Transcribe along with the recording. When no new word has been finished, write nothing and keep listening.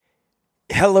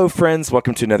Hello, friends.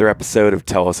 Welcome to another episode of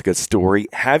Tell Us a Good Story.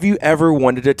 Have you ever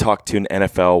wanted to talk to an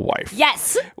NFL wife?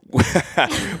 Yes.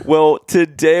 Well,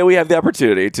 today we have the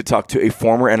opportunity to talk to a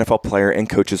former NFL player and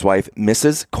coach's wife,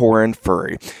 Mrs. Corin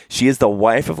Furry. She is the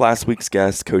wife of last week's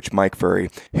guest, Coach Mike Furry,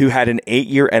 who had an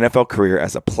 8-year NFL career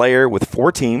as a player with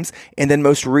 4 teams and then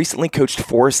most recently coached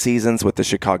 4 seasons with the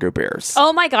Chicago Bears.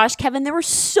 Oh my gosh, Kevin, there were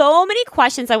so many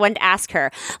questions I wanted to ask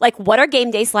her. Like, what are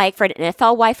game days like for an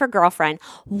NFL wife or girlfriend?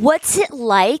 What's it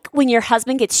like when your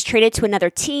husband gets traded to another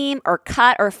team or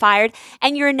cut or fired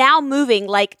and you're now moving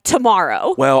like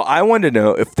tomorrow? Well, I wanted to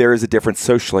know if there is a difference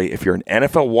socially if you're an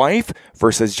NFL wife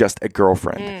versus just a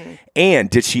girlfriend. And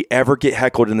did she ever get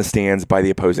heckled in the stands by the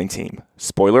opposing team?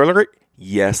 Spoiler alert,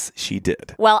 yes, she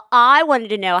did. Well, I wanted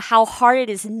to know how hard it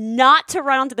is not to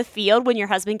run onto the field when your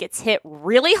husband gets hit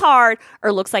really hard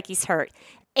or looks like he's hurt.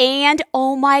 And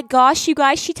oh my gosh, you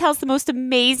guys, she tells the most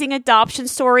amazing adoption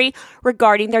story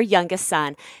regarding their youngest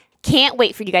son. Can't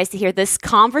wait for you guys to hear this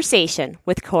conversation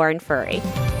with Corin Furry.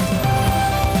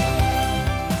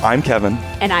 I'm Kevin.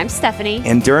 And I'm Stephanie.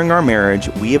 And during our marriage,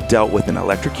 we have dealt with an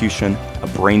electrocution, a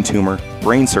brain tumor,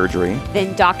 brain surgery.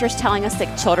 Then doctors telling us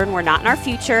that children were not in our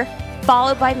future,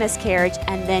 followed by miscarriage,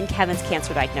 and then Kevin's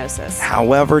cancer diagnosis.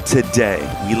 However, today,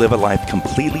 we live a life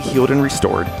completely healed and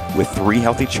restored with 3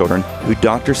 healthy children who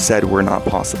doctors said were not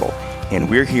possible. And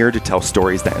we're here to tell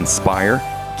stories that inspire,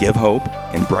 give hope,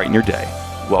 and brighten your day.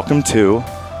 Welcome to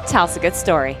Tell Us a Good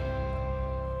Story.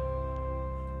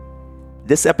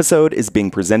 This episode is being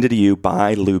presented to you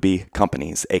by Luby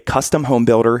Companies, a custom home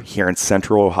builder here in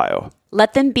Central Ohio.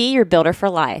 Let them be your builder for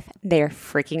life. They're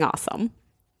freaking awesome.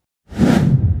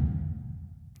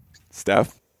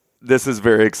 Steph, this is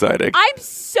very exciting. I'm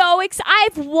so excited.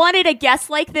 I've wanted a guest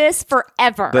like this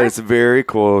forever. But it's very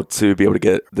cool to be able to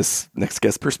get this next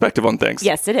guest perspective on things.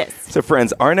 Yes, it is. So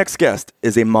friends, our next guest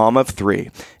is a mom of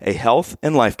 3, a health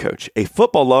and life coach, a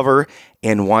football lover,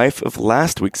 and wife of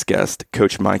last week's guest,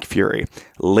 Coach Mike Furry.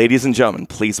 Ladies and gentlemen,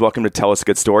 please welcome to Tell Us a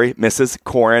Good Story, Mrs.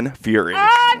 Corin Furry.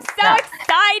 Oh, I'm so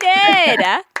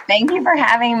excited. Thank you for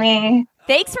having me.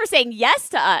 Thanks for saying yes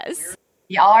to us.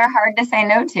 Y'all are hard to say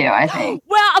no to, I think.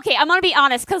 Well, okay, I'm going to be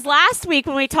honest, because last week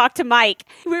when we talked to Mike,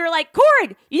 we were like,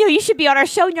 Corin, you should be on our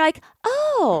show. And you're like,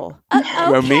 oh,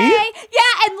 okay. Me?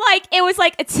 Yeah, and like, it was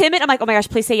like a timid, I'm like, oh my gosh,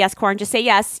 please say yes, Corin, just say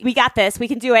yes. We got this. We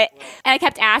can do it. And I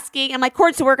kept asking. I'm like,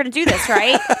 Corin, so we're going to do this,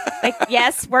 right? Like,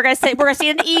 yes, we're going to send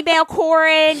an email,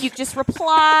 Corin. You just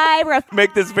reply. We're gonna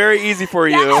Make this very easy for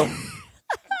you.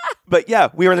 But yeah,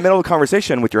 we were in the middle of a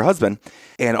conversation with your husband,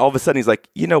 and all of a sudden he's like,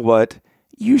 you know what?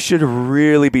 You should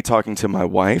really be talking to my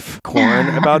wife,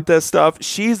 Corin, about this stuff.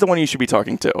 She's the one you should be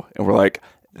talking to. And we're like,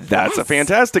 that's a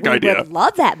fantastic idea. We would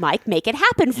love that, Mike. Make it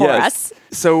happen for us.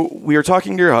 So we were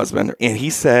talking to your husband, and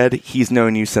he said he's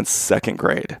known you since 2nd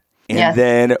grade. And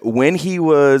then when he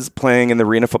was playing in the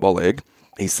Arena Football League,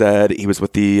 he said he was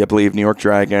with the, I believe, New York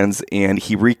Dragons, and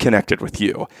he reconnected with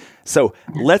you. So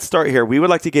let's start here. We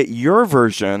would like to get your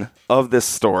version of this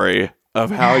story of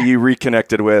how you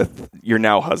reconnected with your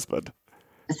now husband.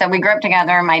 So we grew up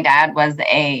together. My dad was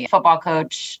a football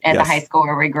coach at the high school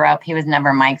where we grew up. He was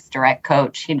never Mike's direct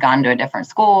coach. He'd gone to a different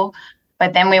school.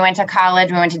 But then we went to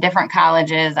college. We went to different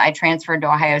colleges. I transferred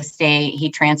to Ohio State. He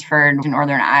transferred to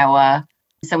Northern Iowa.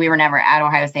 So we were never at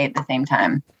Ohio State at the same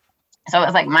time. So it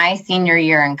was like my senior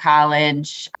year in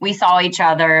college. We saw each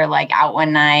other like out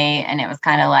one night, and it was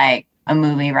kind of like a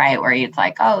movie, right? Where it's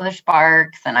like, oh, there's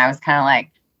sparks. And I was kind of like,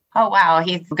 oh, wow,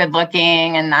 he's good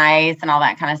looking and nice and all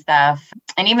that kind of stuff.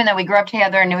 And even though we grew up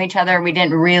together and knew each other, we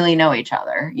didn't really know each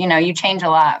other. You know, you change a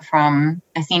lot from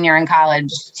a senior in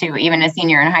college to even a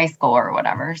senior in high school or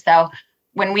whatever. So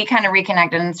when we kind of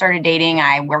reconnected and started dating,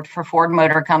 I worked for Ford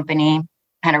Motor Company,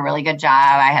 had a really good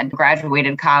job. I had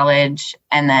graduated college.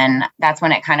 And then that's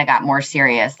when it kind of got more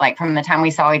serious, like from the time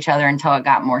we saw each other until it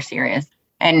got more serious.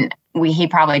 And he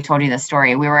probably told you the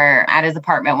story. We were at his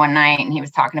apartment one night and he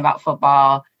was talking about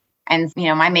football. And, you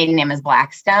know, my maiden name is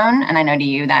Blackstone. And I know to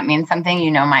you that means something.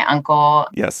 You know, my uncle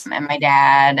and my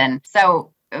dad. And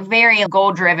so very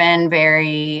goal driven,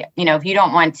 very, you know, if you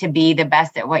don't want to be the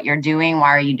best at what you're doing, why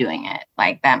are you doing it?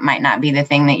 Like that might not be the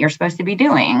thing that you're supposed to be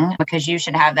doing because you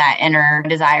should have that inner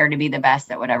desire to be the best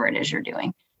at whatever it is you're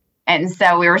doing. And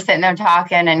so we were sitting there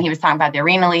talking and he was talking about the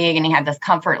Arena League and he had this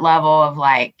comfort level of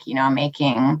like, you know, I'm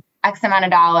making X amount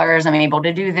of dollars. I'm able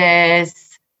to do this.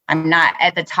 I'm not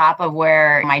at the top of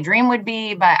where my dream would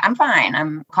be, but I'm fine.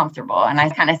 I'm comfortable. And I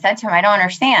kind of said to him, I don't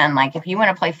understand. Like, if you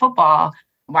want to play football,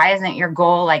 why isn't your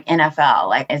goal like NFL?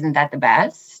 Like, isn't that the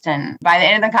best? divorced. And by the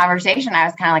end of the conversation, I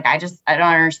was kind of like, I don't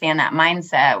understand that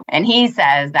mindset. And he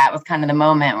says that was kind of the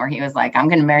moment where he was like, I'm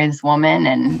going to marry this woman.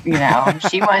 And,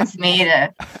 she wants me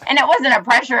to, and it wasn't a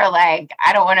pressure like,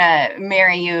 I don't want to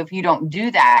marry you if you don't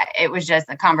do that. It was just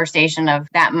a conversation of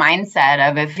that mindset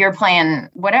of if you're playing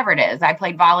whatever it is. I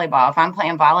played volleyball. If I'm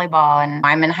playing volleyball and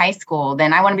I'm in high school,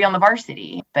 then I want to be on the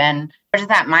varsity. And there's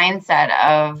that mindset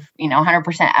of,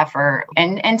 100% effort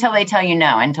and until they tell you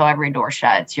no, until every door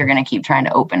shuts, you're going to keep trying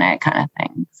to open it kind of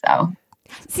thing. So,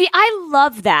 see, I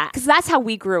love that because that's how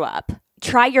we grew up.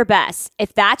 Try your best.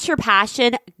 If that's your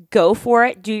passion, go for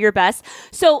it. Do your best.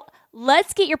 So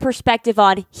let's get your perspective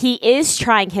on he is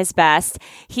trying his best.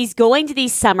 He's going to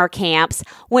these summer camps.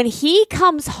 When he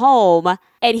comes home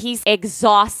and he's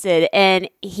exhausted and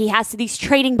he has these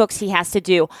training books he has to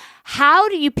do, how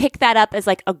do you pick that up as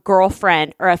like a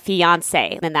girlfriend or a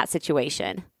fiance in that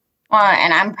situation? Well,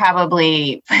 and I'm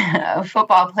probably a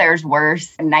football player's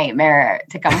worst nightmare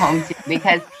to come home to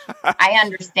because I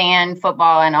understand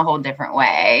football in a whole different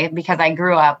way because I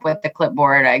grew up with the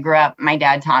clipboard. My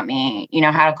dad taught me,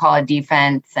 how to call a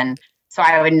defense. And so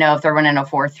I would know if they're running a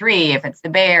 4-3, if it's the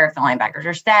bear, if the linebackers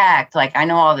are stacked. Like I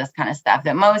know all this kind of stuff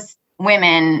that most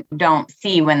women don't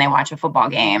see when they watch a football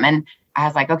game. And I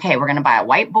was like, okay, we're going to buy a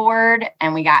whiteboard.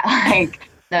 And we got like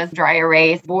those dry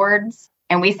erase boards.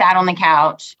 And we sat on the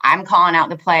couch. I'm calling out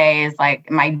the plays like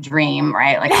my dream,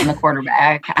 right? Like I'm the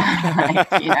quarterback,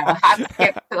 hop,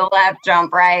 skip to the left,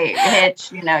 jump right,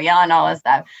 hitch, yelling all this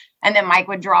stuff. And then Mike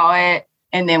would draw it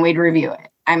and then we'd review it.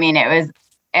 I mean, it was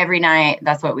every night.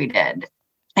 That's what we did.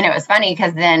 And it was funny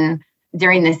because then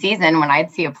during the season, when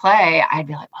I'd see a play, I'd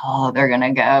be like, oh, they're going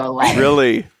to go like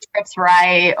really trips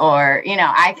right. Or,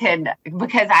 I could,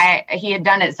 because he had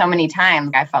done it so many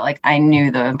times. I felt like I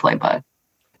knew the playbook.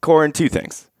 Corin, two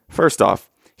things. First off,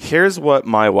 here's what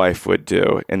my wife would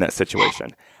do in that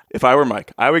situation. If I were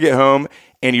Mike, I would get home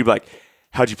and you'd be like,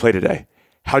 how'd you play today?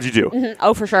 How'd you do? Mm-hmm.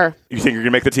 Oh, for sure. You think you're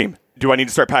going to make the team? Do I need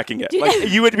to start packing it?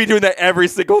 Like, you would be doing that every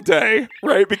single day,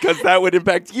 right? Because that would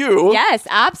impact you. Yes,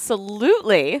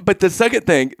 absolutely. But the second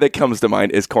thing that comes to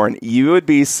mind is, Corin, you would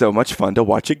be so much fun to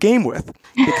watch a game with.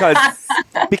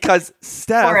 Because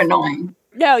Steph... Or annoying.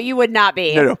 No, you would not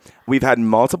be. No. We've had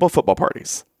multiple football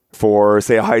parties for,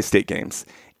 say, Ohio State games.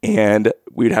 And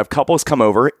we'd have couples come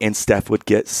over and Steph would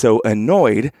get so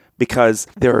annoyed because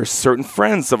there are certain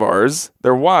friends of ours,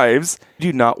 their wives,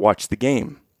 do not watch the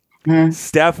game. Mm.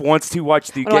 Steph wants to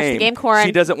watch the game. Watch the game, Corin.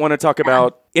 She doesn't want to talk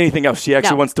about anything else. She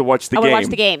actually wants to watch the game. I want to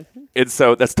watch the game. And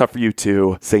so that's tough for you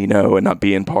to say no and not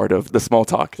being part of the small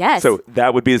talk. Yes. So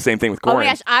that would be the same thing with Corin. Oh my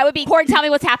gosh, I would be, Corin, tell me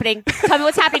what's happening. Tell me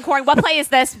what's happening, Corin. What play is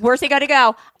this? Where's it going to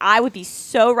go? I would be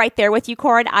so right there with you,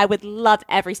 Corin. I would love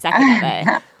every second of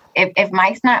it. If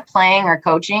Mike's not playing or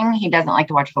coaching, he doesn't like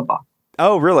to watch football.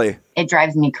 Oh, really? It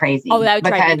drives me crazy. Oh, that would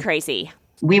drive me crazy.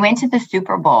 We went to the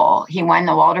Super Bowl. He won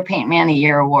the Walter Payton Man of the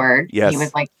Year award. Yes. He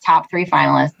was like top 3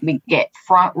 finalists. We get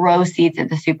front row seats at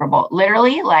the Super Bowl.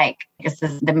 Literally, like, this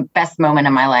is the best moment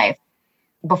of my life.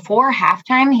 Before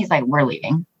halftime, he's like, we're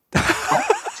leaving.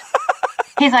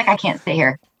 He's like, I can't stay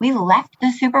here. We left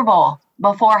the Super Bowl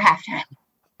before halftime.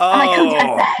 I'm like, who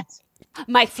does that?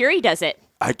 Mike Fury does it.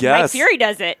 I guess. Mike Fury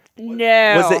does it.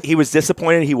 No. Was it he was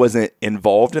disappointed he wasn't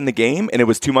involved in the game and it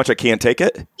was too much, I can't take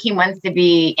it? He wants to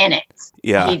be in it.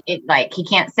 Yeah. He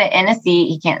can't sit in a seat.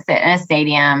 He can't sit in a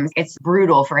stadium. It's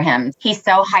brutal for him. He's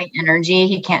so high energy.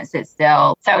 He can't sit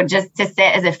still. So just to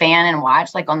sit as a fan and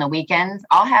watch, like on the weekends,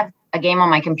 I'll have a game on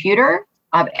my computer.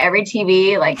 I'll have every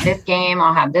TV, like this game.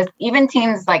 I'll have this, even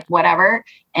teams like whatever.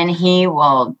 And he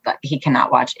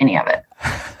cannot watch any of it.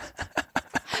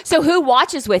 So who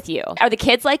watches with you? Are the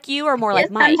kids like you or more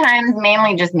like Mike? Sometimes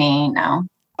mainly just me, no.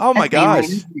 Oh my gosh.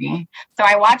 So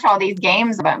I watch all these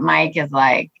games, but Mike is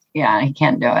like, yeah, he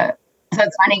can't do it. So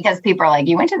it's funny because people are like,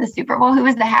 you went to the Super Bowl? Who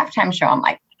was the halftime show? I'm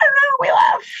like, I don't know. We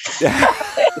left.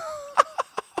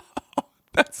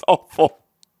 That's awful.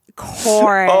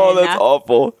 Corin. Oh, that's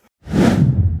awful.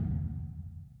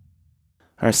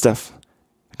 All right, Steph,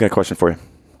 I got a question for you.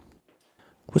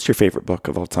 What's your favorite book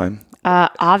of all time?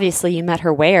 Obviously, You Met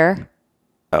Her Where?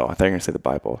 Oh, I thought you were going to say the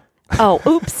Bible. Oh,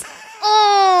 oops.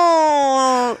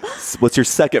 Oh. What's your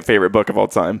second favorite book of all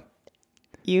time?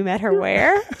 You Met Her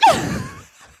Where?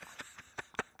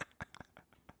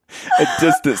 A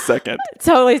distant second.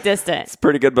 Totally distant. It's a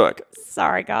pretty good book.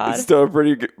 Sorry, God. It's still a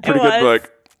pretty good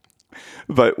book.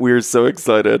 But we're so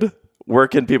excited. Where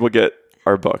can people get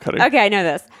our book, honey? Okay, I know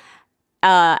this.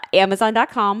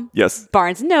 Amazon.com. Yes.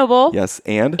 Barnes & Noble. Yes.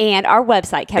 And our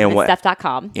website,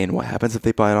 kevinandsteph.com. And what happens if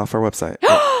they buy it off our website?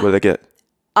 What do they get?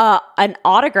 An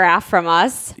autograph from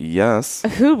us. Yes.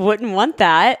 Who wouldn't want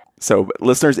that? So,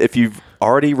 listeners, if you've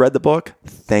already read the book,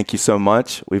 thank you so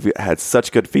much. We've had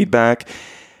such good feedback.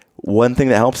 One thing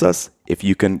that helps us, if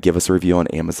you can give us a review on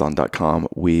Amazon.com,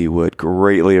 we would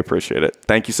greatly appreciate it.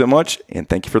 Thank you so much, and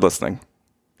thank you for listening.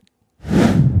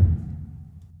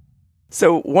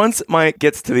 So once Mike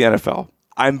gets to the NFL,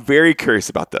 I'm very curious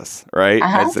about this, right?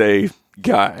 As a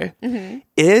guy,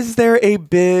 is there a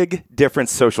big different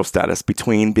social status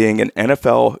between being an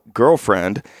NFL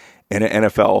girlfriend and an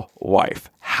NFL wife?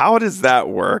 How does that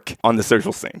work on the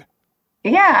social scene?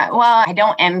 Yeah, well, I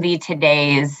don't envy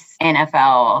today's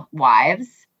NFL wives,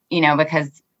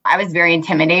 because I was very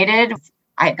intimidated.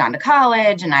 I had gone to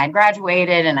college and I had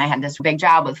graduated and I had this big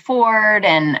job with Ford.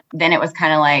 And then it was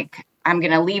kind of like, I'm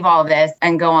going to leave all this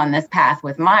and go on this path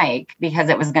with Mike because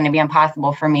it was going to be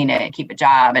impossible for me to keep a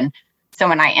job. And so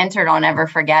when I entered, I'll never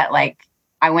forget,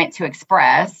 I went to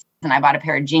Express and I bought a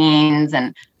pair of jeans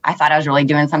and I thought I was really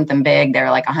doing something big. They were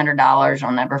like $100.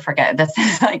 I'll never forget. This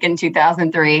is in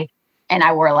 2003. And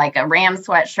I wore a Ram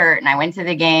sweatshirt and I went to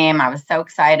the game. I was so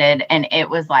excited. And it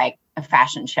was like a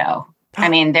fashion show. I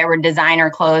mean, there were designer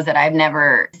clothes that I've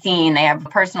never seen. They have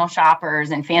personal shoppers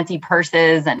and fancy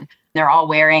purses and they're all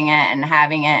wearing it and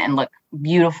having it and look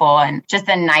beautiful and just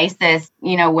the nicest,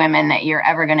 women that you're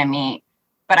ever going to meet.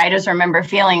 But I just remember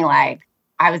feeling like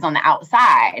I was on the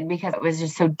outside because it was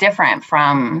just so different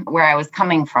from where I was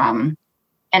coming from.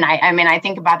 And I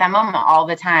think about that moment all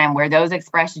the time where those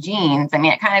Express jeans,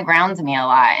 it kind of grounds me a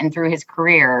lot. And through his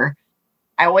career,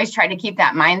 I always try to keep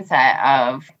that mindset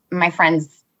of, my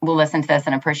friends will listen to this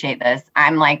and appreciate this.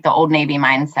 I'm like the Old Navy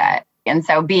mindset. And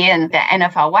so being the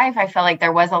NFL wife, I feel like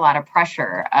there was a lot of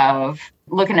pressure of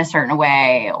looking a certain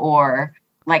way or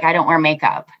I don't wear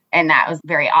makeup. And that was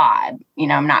very odd.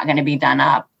 I'm not going to be done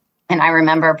up. And I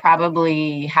remember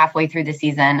probably halfway through the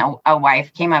season, a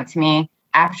wife came up to me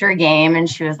after a game and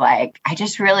she was like, I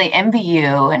just really envy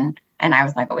you. And I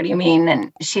was like, what do you mean?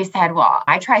 And she said, well,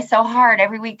 I try so hard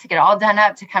every week to get all done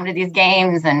up to come to these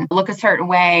games and look a certain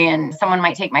way. And someone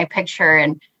might take my picture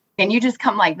and you just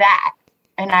come like that.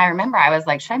 And I remember I was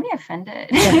like, should I be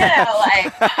offended?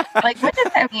 What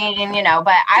does that mean?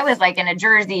 But I was in a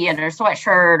jersey and a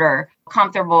sweatshirt or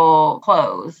comfortable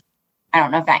clothes. I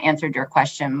don't know if that answered your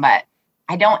question, but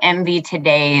I don't envy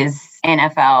today's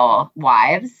NFL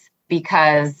wives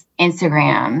because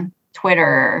Instagram,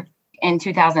 Twitter, in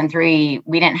 2003,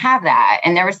 we didn't have that.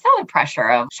 And there was still a pressure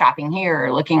of shopping here,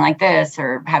 or looking like this,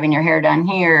 or having your hair done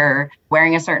here,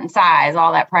 wearing a certain size,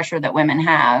 all that pressure that women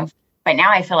have. But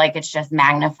now I feel like it's just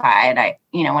magnified.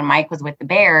 When Mike was with the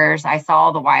Bears, I saw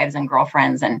all the wives and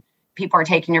girlfriends and people are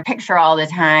taking your picture all the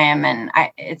time. And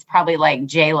it's probably like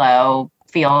J-Lo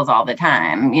feels all the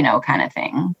time, kind of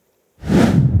thing.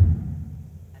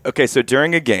 Okay, so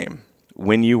during a game,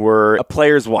 when you were a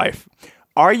player's wife,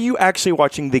 are you actually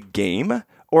watching the game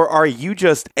or are you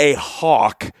just a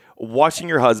hawk watching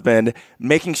your husband,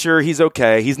 making sure he's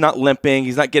okay, he's not limping,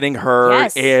 he's not getting hurt?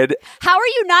 Yes. And how are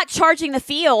you not charging the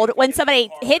field when somebody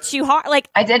hits you hard?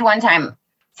 I did one time.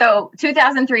 So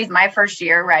 2003 is my first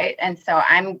year, right? And so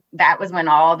that was when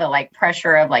all the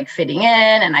pressure of fitting in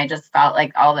and I just felt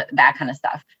like all that kind of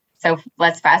stuff. So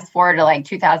let's fast forward to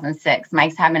 2006.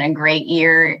 Mike's having a great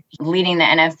year, leading the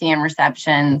NFC in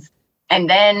receptions. And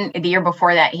then the year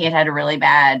before that, he had a really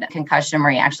bad concussion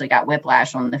where he actually got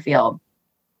whiplash on the field.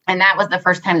 And that was the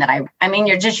first time that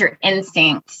your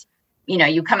instinct,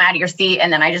 you come out of your seat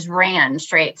and then I just ran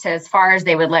straight to as far as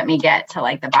they would let me get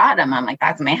to the bottom. I'm like,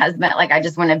 that's my husband. I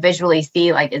just want to visually see,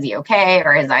 is he okay?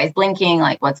 Or his eyes blinking?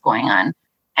 What's going on?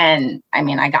 And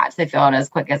I got to the field as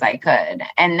quick as I could.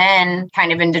 And then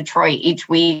kind of in Detroit each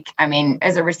week,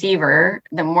 as a receiver,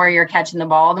 the more you're catching the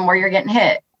ball, the more you're getting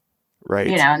hit. Right.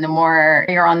 And the more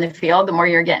you're on the field, the more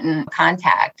you're getting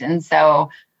contact. And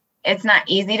so it's not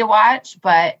easy to watch,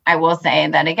 but I will say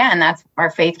that again, that's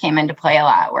our faith came into play a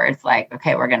lot where it's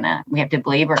okay, we have to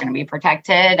believe we're going to be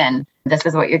protected and this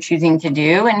is what you're choosing to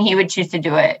do. And he would choose to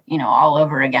do it, all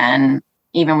over again,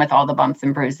 even with all the bumps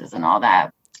and bruises and all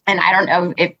that. And I don't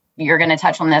know if you're going to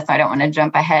touch on this. So I don't want to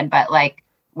jump ahead, but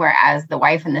whereas the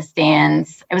wife in the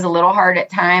stands, it was a little hard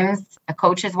at times. A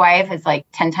coach's wife is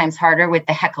 10 times harder with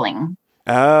the heckling.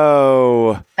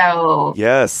 Oh. So.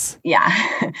 Yes. Yeah.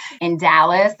 In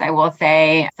Dallas, I will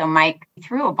say, so Mike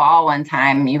threw a ball one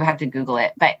time. You have to Google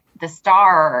it. But the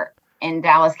star in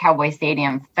Dallas Cowboy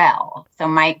Stadium fell. So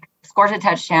Mike scores a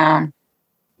touchdown.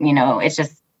 It's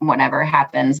just whatever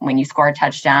happens when you score a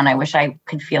touchdown. I wish I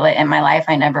could feel it in my life.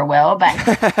 I never will. But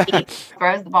he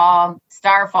throws the ball,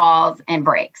 star falls and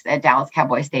breaks at Dallas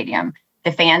Cowboy Stadium.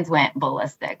 the fans went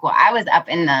ballistic. Well, I was up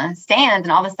in the stands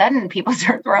and all of a sudden people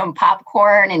started throwing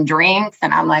popcorn and drinks.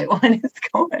 And I'm like, what is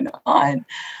going on?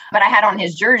 But I had on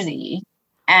his jersey.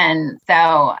 And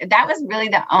so that was really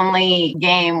the only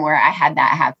game where I had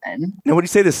that happen. Now, when you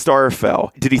say the star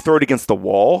fell, did he throw it against the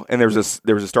wall and there was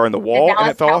a star in the wall the Dallas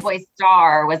and it fell Cowboys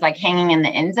star was like hanging in the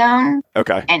end zone.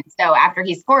 Okay. And so after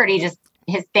he scored, his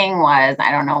thing was,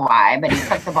 I don't know why, but he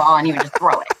took the ball and he would just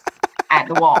throw it at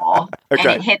the wall.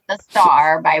 Okay. And it hit the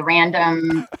star by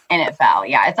random and it fell.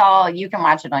 Yeah, it's all, you can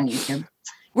watch it on YouTube.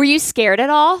 Were you scared at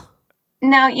all?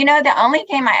 No, the only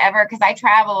game because I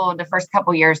traveled the first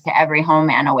couple years to every home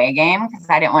and away game because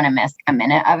I didn't want to miss a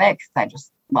minute of it because I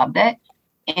just loved it.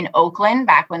 In Oakland,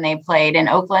 back when they played in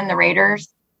Oakland, the Raiders,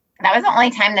 that was the only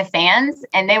time the fans,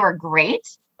 and they were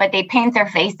great, but they paint their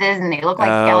faces and they look like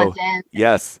skeletons.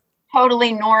 Yes.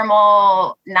 Totally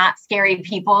normal, not scary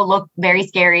people, look very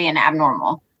scary and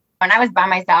abnormal. When I was by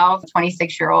myself,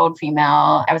 26-year-old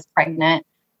female, I was pregnant.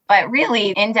 But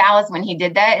really in Dallas when he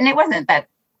did that, and it wasn't that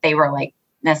they were like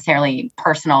necessarily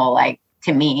personal, like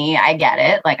to me, I get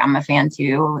it. Like I'm a fan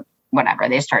too, whatever.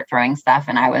 They start throwing stuff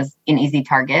and I was an easy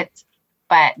target.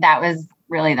 But that was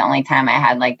really the only time I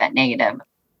had like that negative.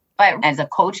 But as a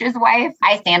coach's wife,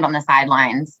 I stand on the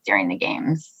sidelines during the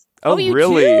games. Oh, you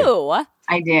really? Do?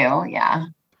 I do, yeah.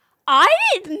 I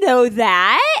didn't know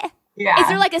that. Yeah. Is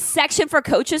there like a section for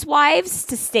coaches' wives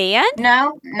to stand?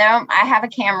 No. I have a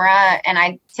camera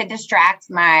and to distract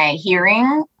my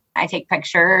hearing, I take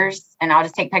pictures and I'll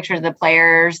just take pictures of the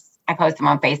players. I post them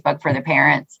on Facebook for the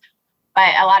parents.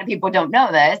 But a lot of people don't know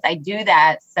this. I do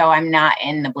that so I'm not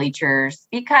in the bleachers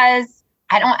because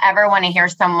I don't ever want to hear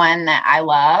someone that I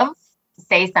love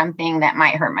say something that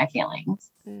might hurt my feelings.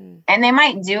 And they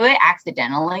might do it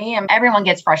accidentally. And everyone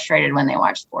gets frustrated when they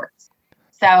watch sports.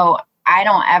 So I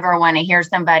don't ever want to hear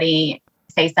somebody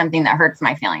say something that hurts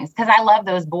my feelings because I love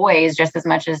those boys just as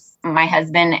much as my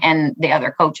husband and the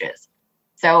other coaches.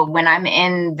 So when I'm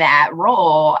in that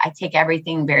role, I take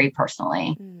everything very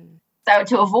personally. So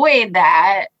to avoid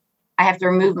that, I have to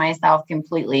remove myself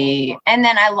completely. And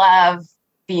then I love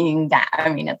being that. I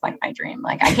mean, it's like my dream.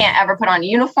 Like I can't ever put on a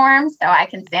uniform, so I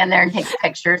can stand there and take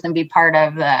pictures and be part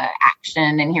of the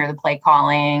action and hear the play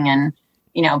calling and,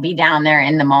 be down there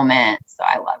in the moment. So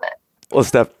I love it. Well,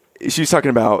 Steph, she's talking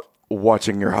about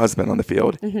watching your husband on the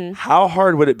field. Mm-hmm. How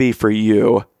hard would it be for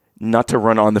you not to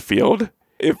run on the field?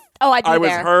 If I was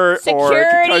hurt Security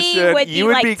or concussion, you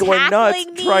would be going nuts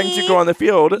trying to go on the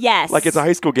field. Yes. Like it's a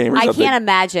high school game or something. I can't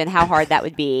imagine how hard that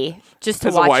would be just to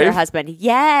watch your husband.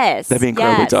 Yes. That'd be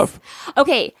incredibly tough.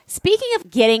 Okay. Speaking of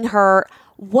getting hurt,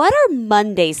 what are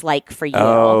Mondays like for you?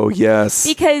 Oh, yes.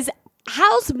 Because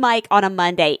how's Mike on a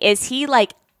Monday? Is he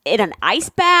like in an ice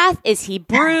bath? Is he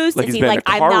bruised? Like is he's he been in a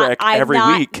car wreck every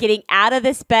week. Getting out of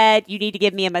this bed? You need to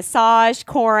give me a massage,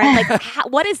 Corin. Like,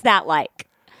 what is that like?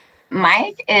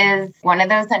 Mike is one of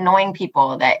those annoying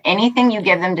people that anything you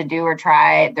give them to do or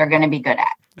try, they're going to be good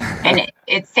at. And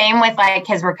it's same with like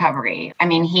his recovery. I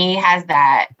mean, he has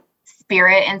that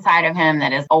spirit inside of him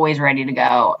that is always ready to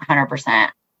go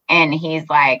 100%. And he's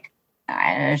like,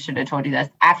 I should have told you this.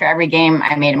 After every game,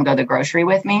 I made him go to the grocery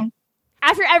with me.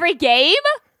 After every game?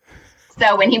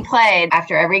 So when he played,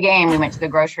 after every game, we went to the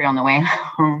grocery on the way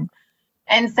home.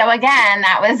 And so again,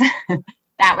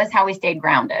 that was how we stayed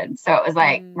grounded. So it was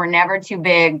like, we're never too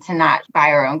big to not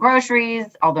buy our own groceries,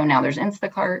 although now there's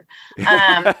Instacart.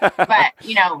 But,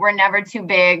 we're never too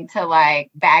big to like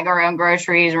bag our own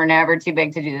groceries. We're never too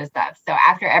big to do this stuff. So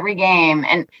after every game,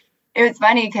 and it was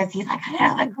funny because he's like, I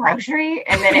got a grocery.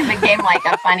 And then it became like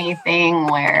a funny thing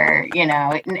where,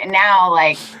 now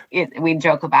like we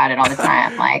joke about it all the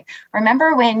time. Like,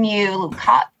 remember when you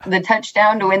caught the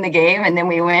touchdown to win the game and then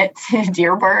we went to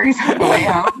Deerberg's on the way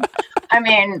home? I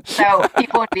mean, so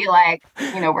people would be like,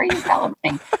 where are you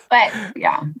celebrating? But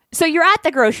yeah. So you're at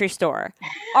the grocery store.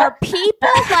 Are people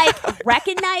like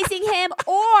recognizing him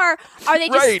or are they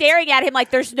just staring at him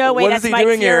like there's no way that's Mike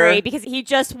Fury because he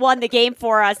just won the game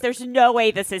for us? There's no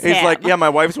way this is him. He's like, yeah, my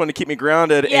wife's wanting to keep me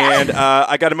grounded and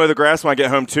I got to mow the grass when I get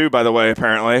home too, by the way,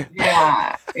 apparently.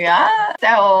 Yeah. Yeah.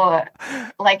 So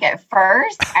like at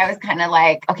first I was kind of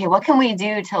like, okay, what can we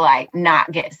do to like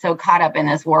not get so caught up in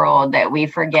this world that we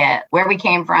forget where we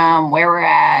came from, where we're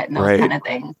at, and those kind of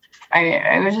things.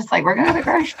 I was just like, we're going to the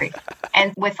grocery.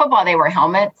 And with football, they wear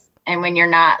helmets. And when you're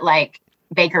not like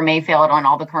Baker Mayfield on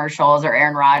all the commercials or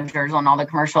Aaron Rodgers on all the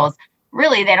commercials,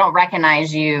 really, they don't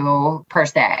recognize you per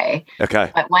se.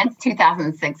 Okay. But once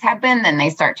 2006 happened, then they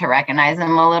start to recognize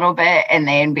them a little bit, and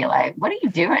they'd be like, "What are you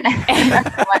doing?"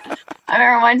 I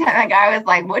remember one time a guy was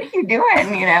like, "What are you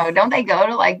doing? You know, don't they go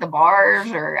to like the bars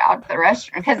or out to the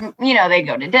restaurant? Because, you know, they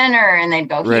go to dinner and they'd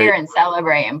go here and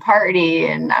celebrate and party."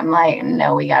 And I'm like,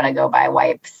 "No, we got to go buy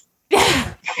wipes."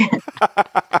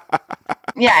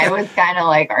 Yeah, it was kind of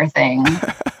like our thing.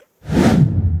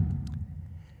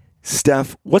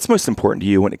 Steph, what's most important to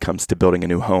you when it comes to building a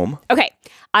new home? Okay.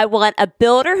 I want a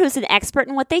builder who's an expert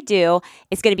in what they do,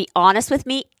 is going to be honest with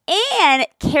me, and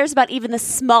cares about even the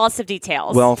smallest of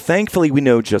details. Well, thankfully, we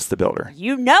know just the builder.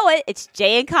 You know it. It's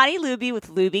Jay and Connie Luby with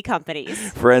Luby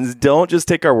Companies. Friends, don't just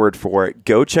take our word for it.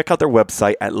 Go check out their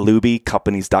website at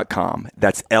lubycompanies.com.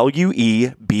 That's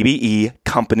LUEBBE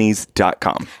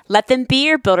companies.com. Let them be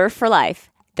your builder for life.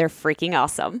 They're freaking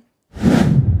awesome.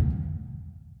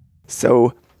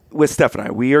 So, with Steph and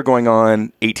I, we are going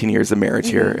on 18 years of marriage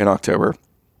here in October.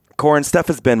 Corin, Steph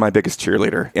has been my biggest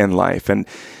cheerleader in life. And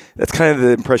that's kind of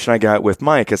the impression I got with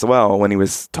Mike as well when he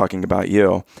was talking about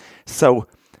you. So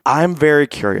I'm very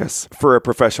curious, for a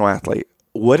professional athlete,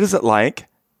 what is it like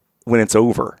when it's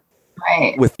over?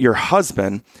 Right. With your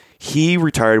husband, he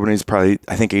retired when he was probably,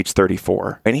 I think, age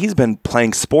 34. And he's been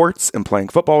playing sports and playing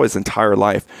football his entire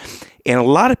life. And a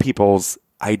lot of people's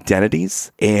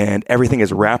identities and everything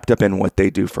is wrapped up in what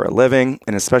they do for a living,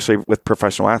 and especially with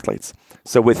professional athletes.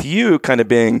 So with you kind of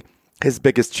being his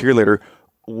biggest cheerleader,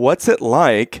 what's it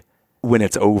like when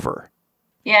it's over?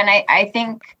 Yeah, and I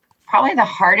think probably the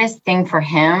hardest thing for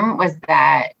him was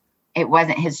that it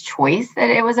wasn't his choice that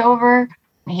it was over.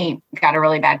 He got a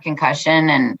really bad concussion,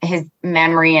 and his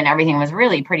memory and everything was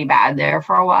really pretty bad there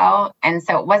for a while. And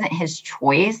so it wasn't his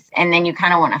choice. And then you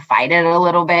kind of want to fight it a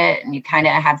little bit, and you kind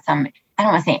of have some, I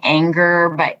don't want to say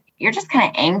anger, but you're just kind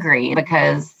of angry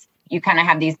because you kind of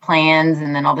have these plans,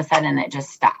 and then all of a sudden it just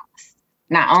stops.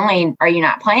 Not only are you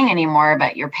not playing anymore,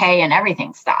 but your pay and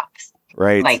everything stops.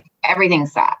 Right. Like everything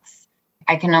stops.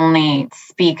 I can only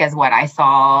speak as what I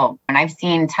saw, and I've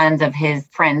seen tons of his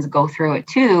friends go through it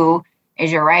too.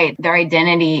 Is you're right. Their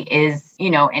identity is, you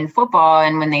know, in football.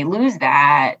 And when they lose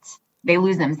that, they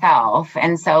lose themselves.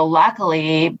 And so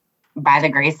luckily, by the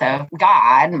grace of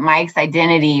God, Mike's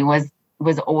identity was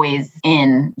always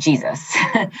in Jesus.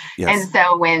 Yes. And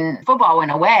so when football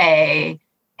went away,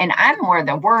 and I'm more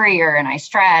the worrier and I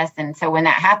stress. And so when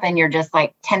that happened, you're just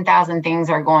like 10,000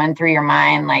 things are going through your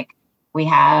mind. Like, we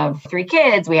have 3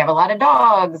 kids, we have a lot of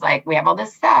dogs, like we have all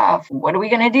this stuff. What are we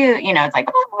going to do? You know, it's like,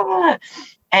 ah.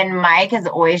 And Mike is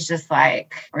always just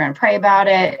like, we're going to pray about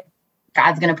it.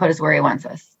 God's going to put us where he wants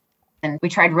us. And we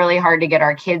tried really hard to get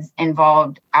our kids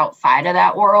involved outside of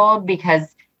that world,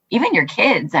 because even your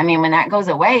kids, I mean, when that goes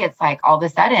away, it's like all of a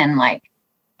sudden, like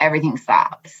everything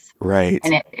stops. Right.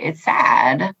 And it's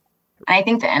sad. And I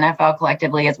think the NFL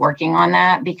collectively is working on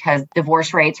that, because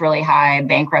divorce rates really high,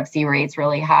 bankruptcy rates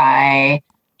really high.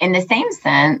 In the same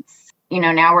sense, you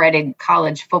know, now we're at a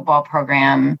college football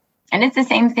program, and it's the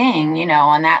same thing, you know,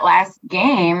 on that last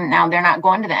game. Now they're not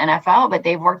going to the NFL, but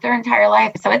they've worked their entire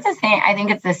life. So it's the same. I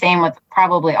think it's the same with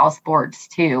probably all sports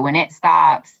too. When it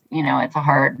stops, you know, it's a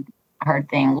hard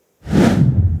thing.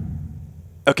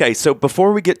 Okay, so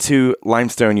before we get to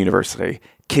Limestone University,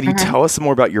 can you tell us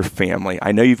more about your family?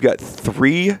 I know you've got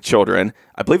 3 children.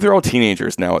 I believe they're all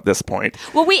teenagers now at this point.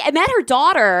 Well, we met her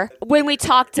daughter when we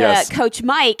talked to Coach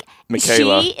Mike.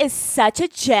 Michaela. She is such a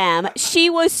gem. She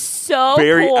was so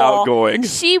very cool. outgoing.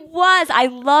 She was. I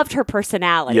loved her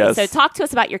personality. Yes. So talk to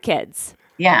us about your kids.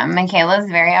 Yeah, Michaela's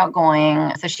very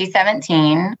outgoing. So she's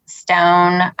 17.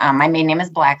 Stone, my maiden name is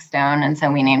Blackstone, and so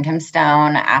we named him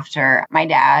Stone after my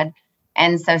dad.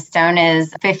 And so Stone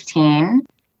is 15.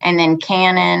 And then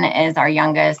Cannon is our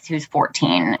youngest, who's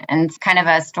 14. And it's kind of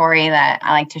a story that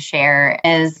I like to share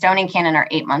is Stone and Cannon are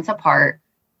 8 months apart,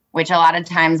 which a lot of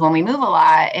times when we move a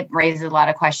lot, it raises a lot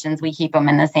of questions. We keep them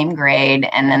in the same grade.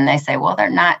 And then they say, well, they're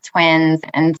not twins.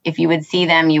 And if you would see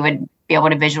them, you would be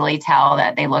able to visually tell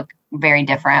that they look very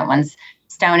different.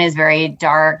 Stone is very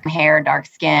dark hair, dark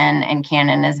skin, and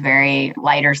Cannon is very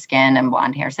lighter skin and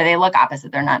blonde hair. So they look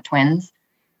opposite. They're not twins.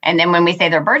 And then when we say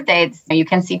their birthdays, you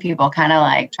can see people kind of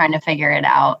like trying to figure it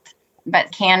out.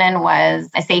 But Cannon was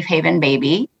a safe haven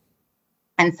baby.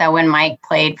 And so when Mike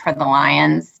played for the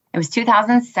Lions, it was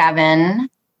 2007.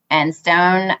 And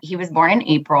Stone, he was born in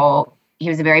April. He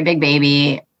was a very big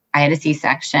baby. I had a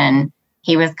C-section.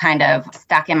 He was kind of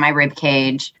stuck in my rib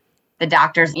cage. The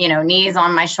doctors, you know, knees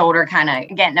on my shoulder, kind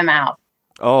of getting him out.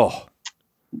 Oh.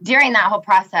 During that whole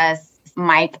process,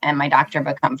 Mike and my doctor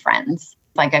become friends.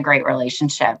 Like a great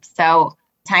relationship. So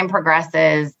time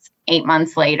progresses. 8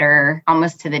 months later,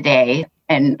 almost to the day,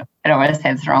 and I don't want to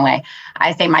say this the wrong way.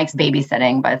 I say Mike's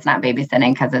babysitting, but it's not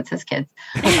babysitting because it's his kids.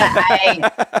 But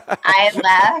I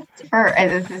left for,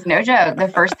 this is no joke, the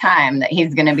first time that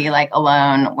he's going to be like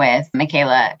alone with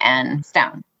Michaela and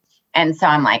Stone. And so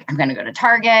I'm like, I'm going to go to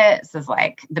Target. This is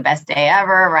like the best day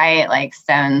ever, right? Like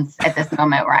Stone's at this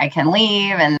moment where I can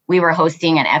leave. And we were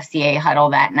hosting an FCA huddle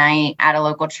that night at a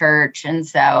local church. And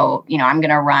so, I'm going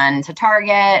to run to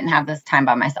Target and have this time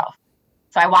by myself.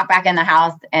 So I walk back in the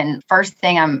house and first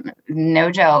thing, no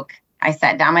joke, I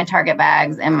set down my Target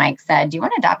bags and Mike said, do you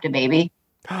want to adopt a baby?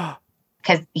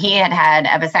 Because he had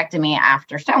a vasectomy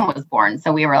after Stone was born.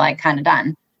 So we were like kind of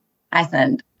done. I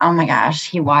said, oh my gosh,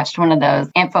 he watched one of those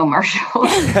infomercials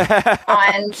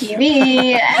on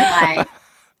TV. And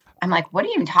I'm like, what are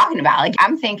you even talking about? Like,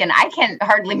 I'm thinking I can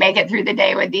hardly make it through the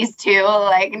day with these two.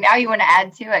 Like, now you want to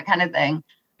add to it kind of thing.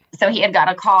 So he had got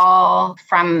a call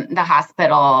from the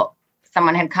hospital.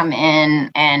 Someone had come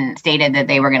in and stated that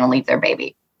they were going to leave their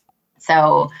baby.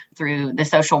 So through the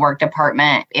social work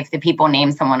department, if the people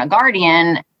name someone a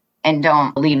guardian and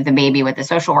don't leave the baby with the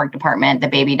social work department, the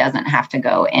baby doesn't have to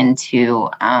go into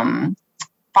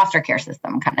foster care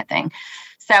system kind of thing.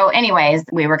 So anyways,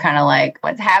 we were kind of like,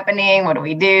 what's happening? What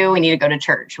do? We need to go to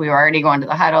church. We were already going to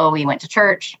the huddle. We went to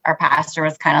church. Our pastor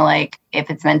was kind of like, if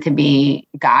it's meant to be,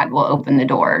 God will open the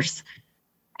doors.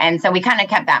 And so we kind of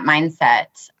kept that mindset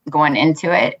going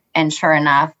into it. And sure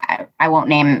enough, I won't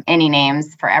name any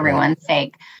names for everyone's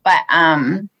sake, but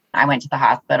I went to the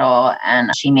hospital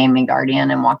and she named me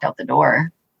guardian and walked out the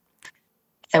door.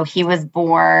 So he was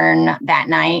born that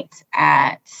night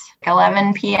at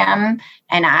 11 p.m.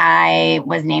 and I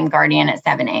was named guardian at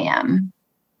 7 a.m.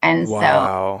 And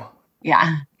so,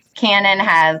 yeah, Cannon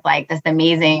has like this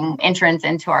amazing entrance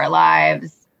into our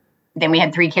lives. Then we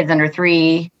had 3 kids under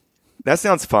 3. That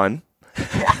sounds fun.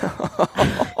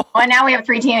 Well, now we have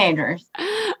 3 teenagers.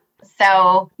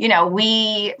 So,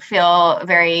 we feel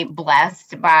very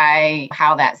blessed by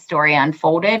how that story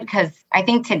unfolded because I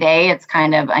think today it's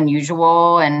kind of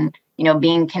unusual and,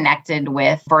 being connected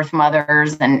with birth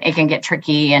mothers and it can get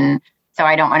tricky. And so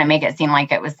I don't want to make it seem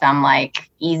like it was some like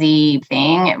easy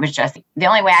thing. It was just the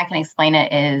only way I can explain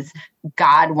it is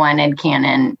God wanted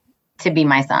Cannon to be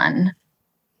my son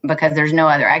because there's no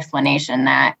other explanation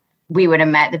that we would have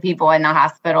met the people in the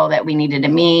hospital that we needed to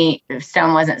meet. If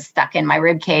Stone wasn't stuck in my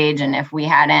rib cage and if we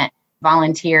hadn't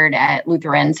volunteered at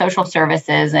Lutheran Social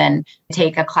Services and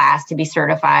take a class to be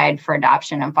certified for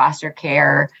adoption and foster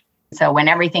care. So when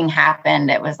everything happened,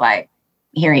 it was like,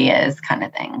 here he is kind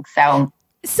of thing.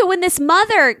 So when this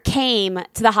mother came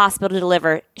to the hospital to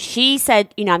deliver, she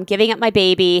said, I'm giving up my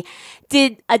baby.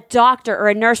 Did a doctor or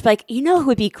a nurse be like, who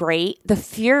would be great? The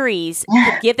Furies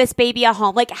could give this baby a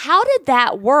home. Like, how did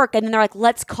that work? And then they're like,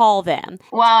 let's call them.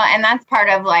 Well, and that's part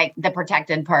of like the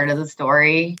protected part of the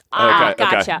story.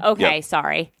 Gotcha. Okay, yep.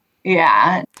 Sorry.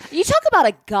 Yeah. You talk about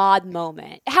a God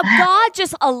moment. How God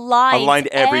just aligned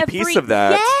every piece of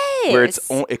that. Yes.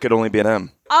 Where it could only be an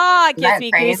M. It gives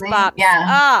me goosebumps.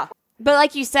 Yeah. But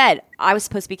like you said, I was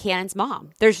supposed to be Cannon's mom.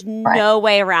 There's no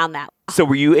way around that. So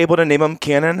were you able to name him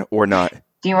Cannon or not?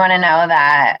 Do you want to know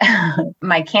that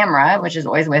my camera, which is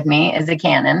always with me, is a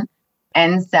Canon?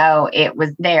 And so it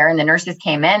was there and the nurses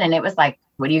came in and it was like,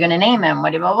 what are you going to name him?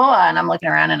 What blah, blah, blah. And I'm looking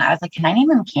around and I was like, can I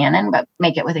name him Cannon, but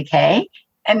make it with a K?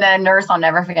 And the nurse, I'll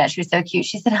never forget, she was so cute.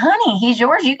 She said, honey, he's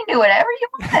yours. You can do whatever you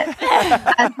want.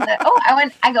 I said,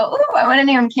 I want to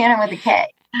name him Cannon with a K.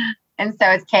 And so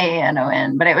it's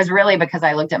K-A-N-O-N. But it was really because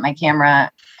I looked at my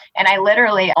camera and I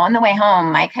literally, on the way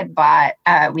home, Mike had bought,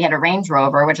 we had a Range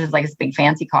Rover, which is like this big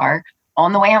fancy car.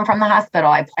 On the way home from the hospital,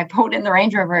 I pulled in the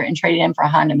Range Rover and traded in for a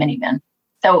Honda minivan.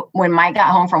 So when Mike got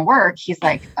home from work, he's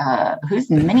like, who's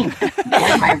minivan?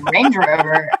 Where's my Range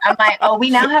Rover? I'm like,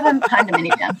 we now have a Honda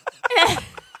minivan.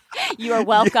 You are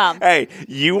welcome. Hey,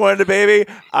 you wanted a baby.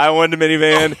 I wanted a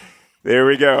minivan. There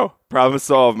we go. Problem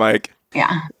solved, Mike.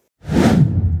 Yeah.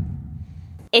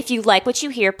 If you like what you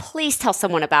hear, please tell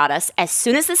someone about us. As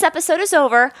soon as this episode is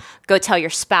over, go tell your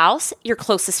spouse, your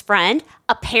closest friend,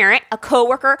 a parent, a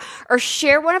coworker, or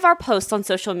share one of our posts on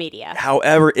social media.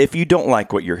 However, if you don't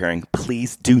like what you're hearing,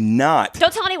 please do not.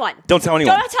 Don't tell anyone. Don't tell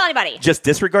anyone. Don't tell anybody. Just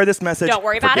disregard this message. Don't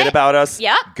worry about it. Forget about us.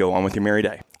 Yep. Go on with your merry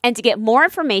day. And to get more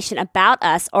information about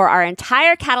us or our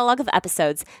entire catalog of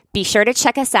episodes, be sure to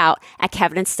check us out at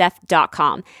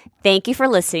kevinandsteph.com. Thank you for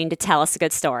listening to Tell Us a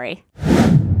Good Story.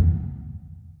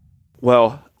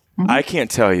 Well, I can't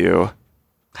tell you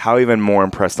how even more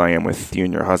impressed I am with you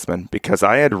and your husband, because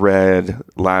I had read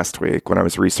last week when I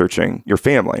was researching your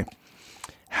family,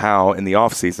 how in the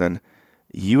off season,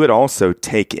 you would also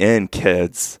take in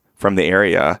kids from the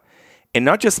area and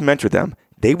not just mentor them.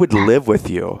 They would live with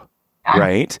you,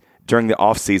 right? during the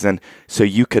off season so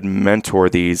you could mentor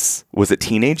these, was it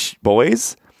teenage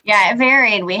boys? Yeah, it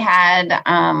varied. We had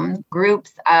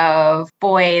groups of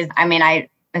boys. I mean,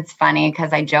 it's funny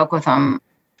because I joke with them.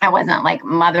 I wasn't like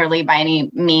motherly by any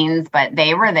means, but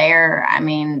they were there. I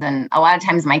mean, then a lot of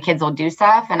times my kids will do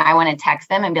stuff and I want to text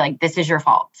them and be like, this is your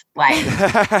fault. Like,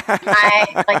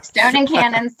 Stone and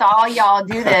Cannon saw y'all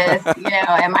do this,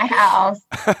 at my house.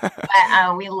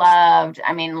 But we loved.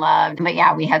 But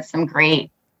yeah, we had some great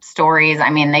stories.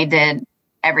 I mean, they did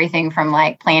everything from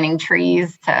like planting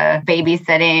trees to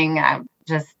babysitting.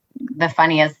 Just the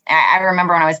funniest. I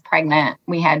remember when I was pregnant,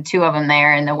 we had 2 of them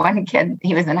there, and the one kid,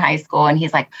 he was in high school, and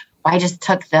he's like, well, I just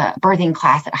took the birthing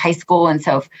class at high school, and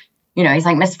so, he's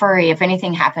like, Miss Furry, if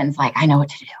anything happens, like, I know what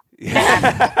to do.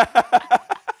 Yeah.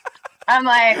 I'm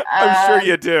like, I'm sure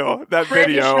you do. That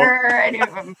video. Sure I do.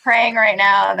 I'm praying right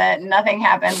now that nothing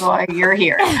happens while you're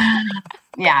here.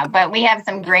 Yeah, but we have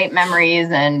some great memories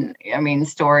and,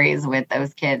 stories with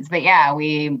those kids. But yeah,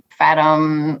 we fed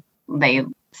them. They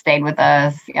stayed with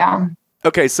us. Yeah.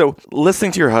 Okay, so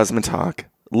listening to your husband talk,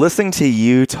 listening to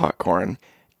you talk, Corin,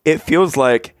 it feels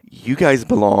like you guys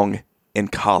belong in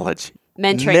college.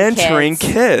 Mentoring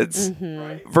kids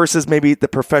mm-hmm. versus maybe the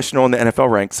professional and the NFL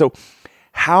rank. So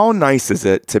how nice is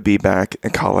it to be back in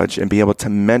college and be able to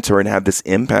mentor and have this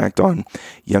impact on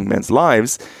young men's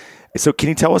lives? So can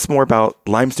you tell us more about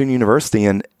Limestone University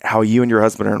and how you and your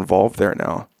husband are involved there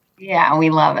now? Yeah, we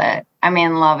love it.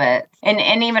 Love it.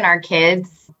 And even our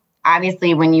kids,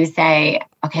 obviously, when you say,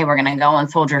 okay, we're going to go on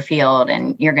Soldier Field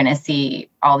and you're going to see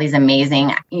all these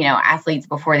amazing, athletes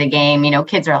before the game,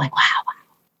 kids are like, wow.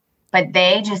 But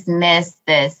they just miss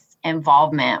this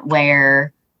involvement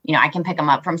where, I can pick them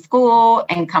up from school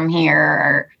and come here,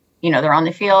 or, they're on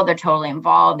the field, they're totally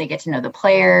involved. They get to know the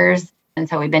players. And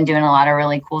so we've been doing a lot of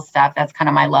really cool stuff. That's kind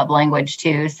of my love language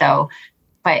too. So,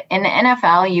 but in the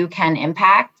NFL, you can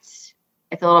impact.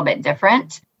 It's a little bit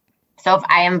different. So if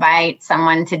I invite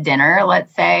someone to dinner,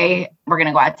 let's say we're going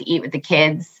to go out to eat with the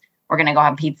kids, we're going to go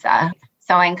have pizza.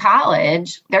 So in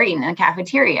college, they're eating in the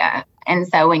cafeteria. And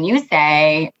so when you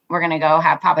say we're going to go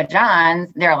have Papa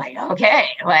John's, they're like, okay,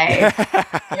 like,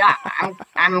 yeah,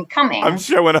 I'm coming. I'm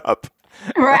showing up.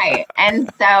 Right.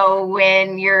 And so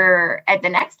when you're at the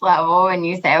next level and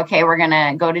you say, okay, we're going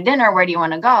to go to dinner, where do you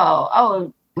want to go?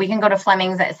 Oh, we can go to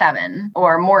Fleming's at 7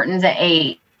 or Morton's at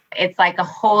 8. It's like a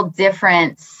whole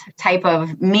different type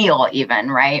of meal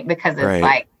even, right? Because it's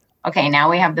like, okay, now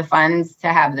we have the funds to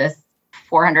have this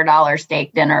 $400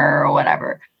 steak dinner or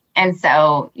whatever. And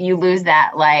so you lose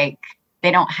that, like,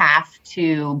 they don't have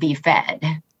to be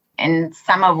fed. And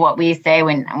some of what we say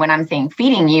when I'm saying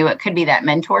feeding you, it could be that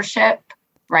mentorship,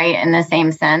 right? In the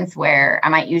same sense where I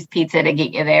might use pizza to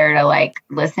get you there to like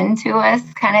listen to us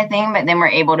kind of thing, but then we're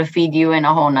able to feed you in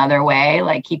a whole nother way,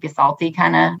 like keep you salty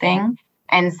kind of thing.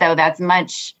 And so that's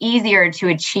much easier to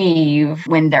achieve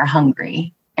when they're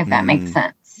hungry, if that makes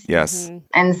sense. Yes. Mm-hmm.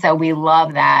 And so we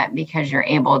love that because you're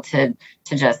able to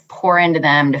just pour into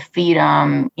them, to feed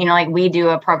them. Like we do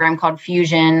a program called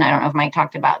Fusion. I don't know if Mike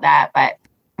talked about that, but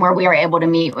where we are able to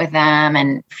meet with them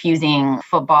and fusing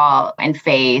football and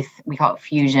faith. We call it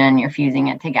Fusion. You're fusing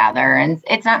it together. And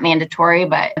it's not mandatory,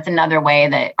 but it's another way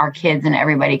that our kids and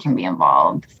everybody can be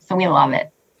involved. So we love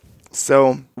it.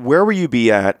 So where will you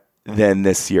be at then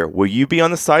this year? Will you be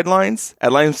on the sidelines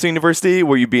at Limestone University?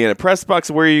 Will you be in a press box?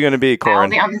 Where are you going to be, Corin? I'll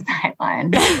be on the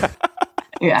sideline.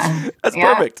 Yeah. That's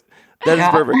perfect. That is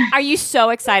perfect. Are you so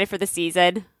excited for the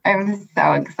season? I'm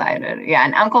so excited. Yeah.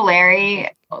 And Uncle Larry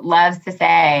loves to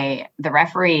say, the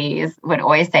referees would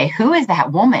always say, who is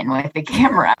that woman with the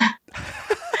camera?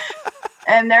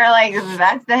 And they're like,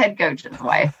 that's the head coach's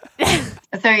wife.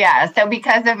 So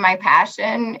because of my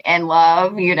passion and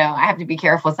love, I have to be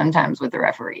careful sometimes with the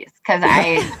referees because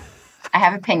I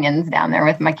have opinions down there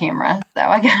with my camera. So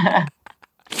I gotta.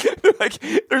 Like,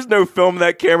 there's no film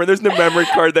that camera. There's no memory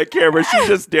card that camera. She's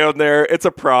just down there. It's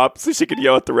a prop, so she could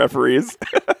yell at the referees.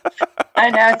 I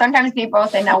know. Sometimes people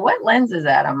say, now what lens is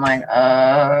that? I'm like,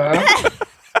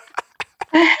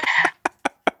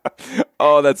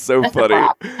 Oh, that's so funny.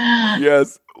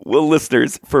 Yes. Well,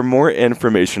 listeners, for more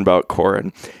information about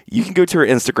Corin, you can go to her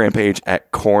Instagram page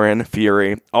at Corin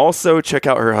Fury. Also, check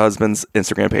out her husband's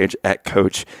Instagram page at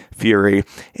Coach Fury.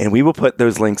 And we will put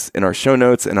those links in our show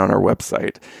notes and on our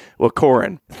website. Well,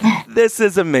 Corin, this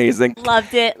is amazing.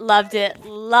 Loved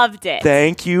it.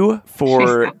 Thank you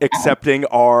for accepting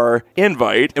our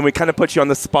invite. And we kind of put you on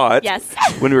the spot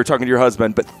when we were talking to your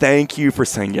husband. But thank you for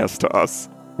saying yes to us.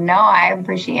 No, I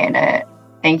appreciate it.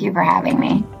 Thank you for having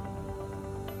me.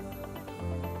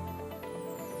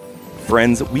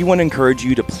 Friends, we want to encourage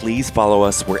you to please follow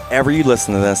us wherever you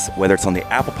listen to this, whether it's on the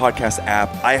Apple Podcast app,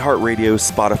 iHeartRadio,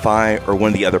 Spotify, or one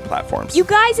of the other platforms. You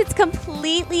guys, it's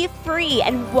completely free.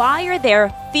 And while you're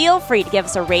there, feel free to give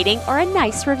us a rating or a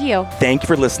nice review. Thank you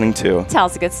for listening to Tell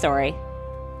Us a Good Story.